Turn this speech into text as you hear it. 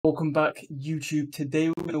Welcome back, YouTube. Today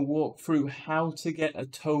we're going to walk through how to get a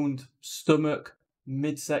toned stomach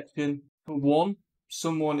midsection. For one,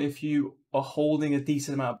 someone if you are holding a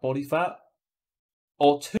decent amount of body fat,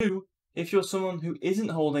 or two, if you're someone who isn't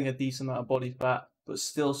holding a decent amount of body fat but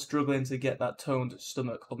still struggling to get that toned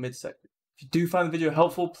stomach or midsection. If you do find the video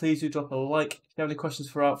helpful, please do drop a like. If you have any questions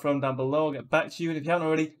throw them down below. I'll get back to you. And if you haven't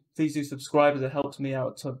already, please do subscribe as it helps me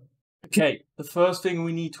out a ton. Okay, the first thing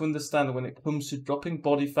we need to understand when it comes to dropping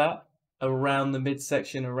body fat around the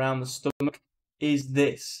midsection, around the stomach, is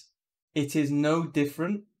this. It is no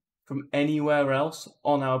different from anywhere else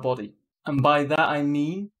on our body. And by that I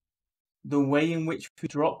mean the way in which we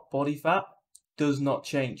drop body fat does not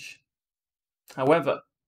change. However,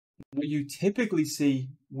 what you typically see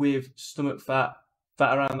with stomach fat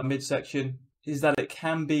around the midsection, is that it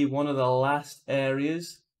can be one of the last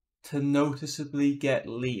areas to noticeably get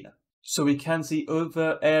leaner. So we can see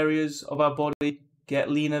other areas of our body get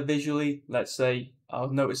leaner visually. Let's say, I'll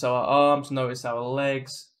notice our arms, notice our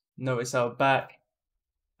legs, notice our back.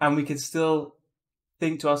 And we can still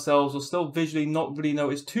think to ourselves, or still visually not really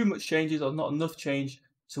notice too much changes or not enough change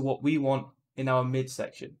to what we want in our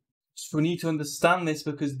midsection. So we need to understand this,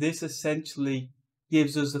 because this essentially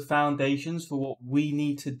gives us the foundations for what we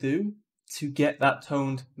need to do to get that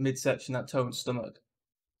toned midsection, that toned stomach.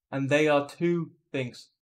 And they are two things.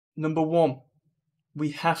 Number one,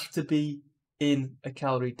 we have to be in a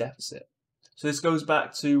calorie deficit. So this goes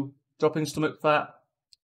back to dropping stomach fat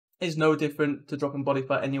is no different to dropping body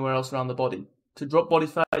fat anywhere else around the body. To drop body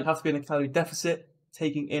fat, you have to be in a calorie deficit,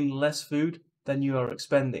 taking in less food than you are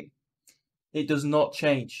expending. It does not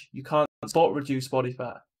change. You can't spot reduce body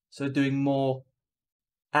fat. So doing more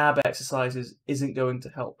ab exercises isn't going to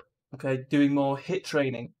help. Okay, doing more HIIT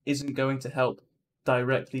training isn't going to help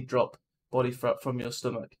directly drop body fat from your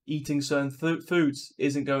stomach. Eating certain foods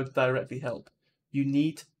isn't going to directly help. You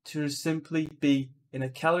need to simply be in a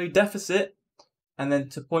calorie deficit, and then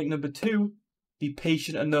to point number two, be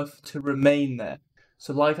patient enough to remain there.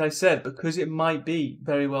 So like I said, because it might be,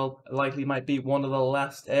 very well likely might be one of the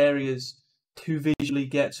last areas to visually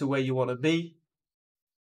get to where you want to be,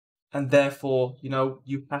 and therefore,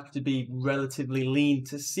 you have to be relatively lean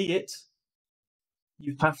to see it.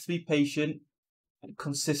 You have to be patient and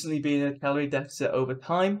consistently be in a calorie deficit over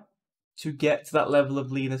time to get to that level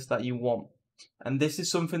of leanness that you want. And this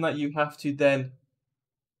is something that you have to then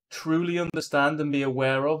truly understand and be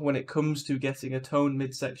aware of when it comes to getting a toned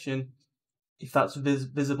midsection, if that's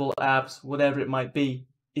visible abs, whatever it might be,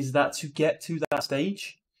 is that to get to that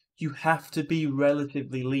stage, you have to be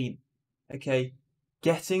relatively lean. Okay,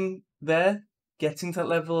 getting there, getting to that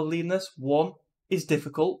level of leanness, one, is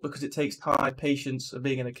difficult because it takes time, patience of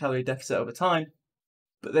being in a calorie deficit over time.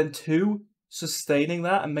 But then two, sustaining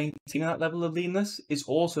that and maintaining that level of leanness is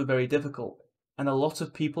also very difficult. And a lot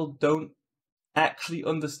of people don't actually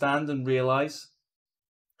understand and realize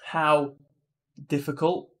how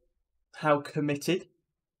difficult, how committed,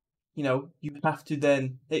 you have to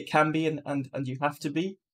then, it can be and you have to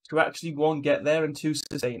be, to actually, one, get there, and two,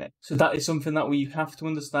 sustain it. So that is something that you have to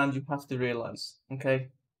understand, you have to realize, okay?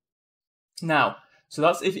 Now, so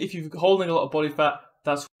that's if you're holding a lot of body fat,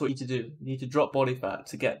 that's what you need to do. You need to drop body fat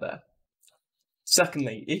to get there.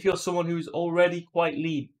 Secondly, if you're someone who's already quite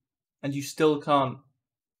lean and you still can't,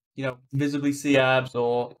 visibly see abs,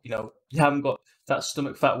 or, you haven't got that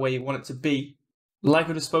stomach fat where you want it to be, like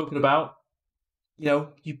I've just spoken about, you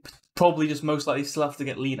probably just most likely still have to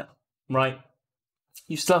get leaner, right?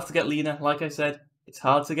 You still have to get leaner. Like I said, it's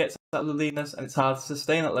hard to get to that level of leanness, and it's hard to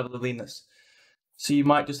sustain that level of leanness. So you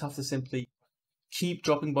might just have to simply keep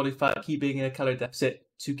dropping body fat, keep being in a calorie deficit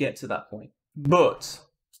to get to that point. But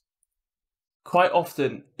quite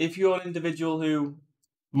often, if you're an individual who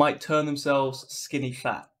might term themselves skinny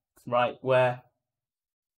fat, right, where,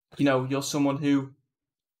 you're someone who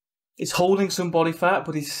is holding some body fat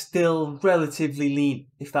but is still relatively lean,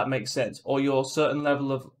 if that makes sense, or you're a certain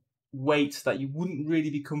level of weight that you wouldn't really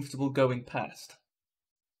be comfortable going past,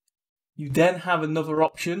 you then have another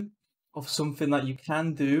option of something that you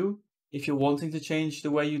can do if you're wanting to change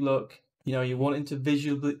the way you look. You're wanting to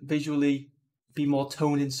visually be more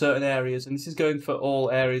toned in certain areas, and this is going for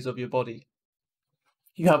all areas of your body.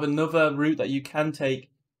 You have another route that you can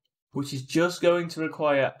take, which is just going to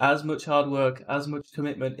require as much hard work, as much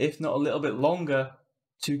commitment, if not a little bit longer,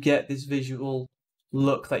 to get this visual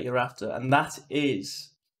look that you're after. And that is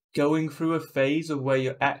going through a phase of where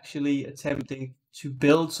you're actually attempting to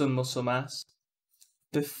build some muscle mass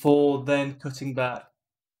before then cutting back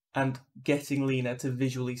and getting leaner to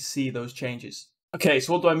visually see those changes. Okay,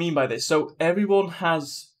 so what do I mean by this? So everyone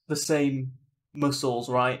has the same muscles,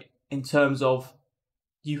 right? In terms of,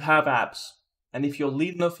 you have abs. And if you're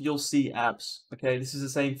lean enough, you'll see abs. Okay, this is the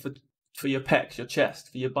same for your pecs, your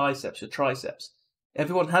chest, for your biceps, your triceps.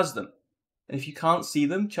 Everyone has them. And if you can't see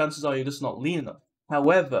them, chances are you're just not lean enough.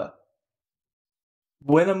 However,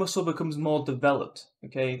 when a muscle becomes more developed,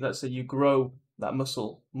 okay, let's say you grow that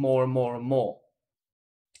muscle more and more and more,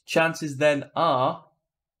 chances then are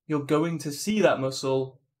you're going to see that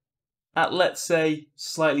muscle at, let's say,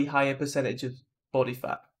 slightly higher percentage of body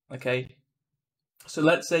fat, okay? So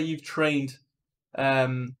let's say you've trained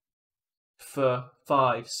for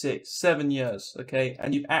 5, 6, 7 years, okay,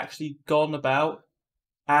 and you've actually gone about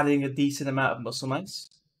adding a decent amount of muscle mass.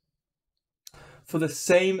 For the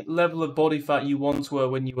same level of body fat you once were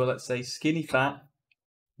when you were, let's say, skinny fat,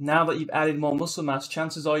 now that you've added more muscle mass,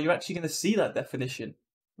 chances are you're actually going to see that definition,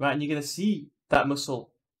 right? And you're going to see that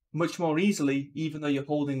muscle much more easily, even though you're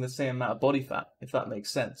holding the same amount of body fat, if that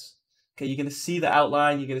makes sense. Okay, you're going to see the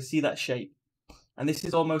outline, you're going to see that shape. And this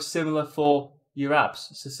is almost similar for your abs.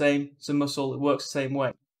 It's the same, it's a muscle, it works the same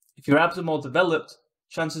way. If your abs are more developed,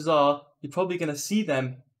 chances are you're probably going to see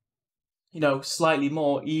them, slightly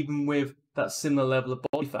more, even with that similar level of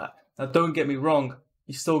body fat. Now, don't get me wrong,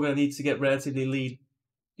 you're still going to need to get relatively lean,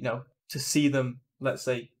 to see them, let's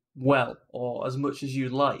say, well, or as much as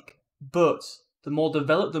you'd like. But the more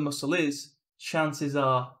developed the muscle is, chances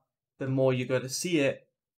are the more you're going to see it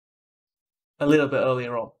a little bit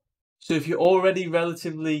earlier on. So if you're already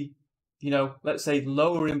relatively, let's say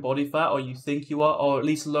lower in body fat, or you think you are, or at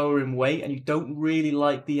least lower in weight, and you don't really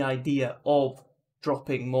like the idea of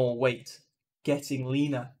dropping more weight, getting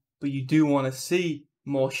leaner, but you do want to see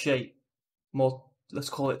more shape, more, let's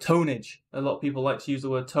call it tonnage. A lot of people like to use the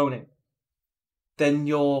word toning. Then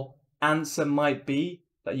your answer might be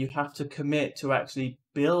that you have to commit to actually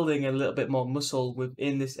building a little bit more muscle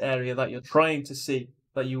within this area that you're trying to see,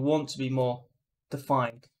 that you want to be more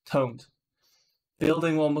defined, toned.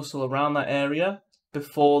 Building more muscle around that area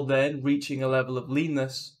before then reaching a level of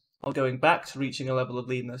leanness, or going back to reaching a level of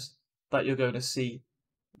leanness that you're going to see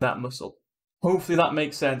that muscle. Hopefully that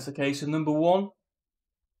makes sense. Okay, so number one,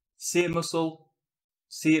 see a muscle,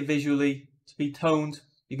 see it visually. To be toned,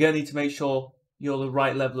 you're going to need to make sure you're the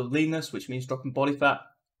right level of leanness, which means dropping body fat.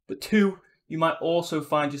 But two, you might also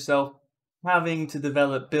find yourself having to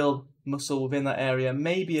build muscle within that area,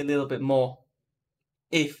 maybe a little bit more,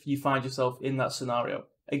 if you find yourself in that scenario.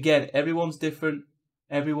 Again, everyone's different.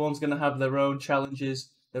 Everyone's going to have their own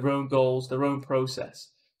challenges, their own goals, their own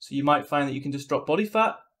process. So you might find that you can just drop body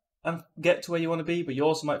fat and get to where you want to be, but you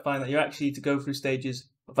also might find that you actually need to go through stages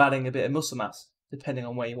of adding a bit of muscle mass, depending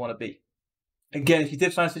on where you want to be. Again, if you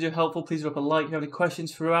did find this video helpful, please drop a like. If you have any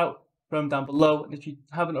questions throughout, throw them down below. And if you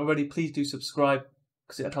haven't already, please do subscribe,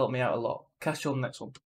 because it'll help me out a lot. Catch you on the next one.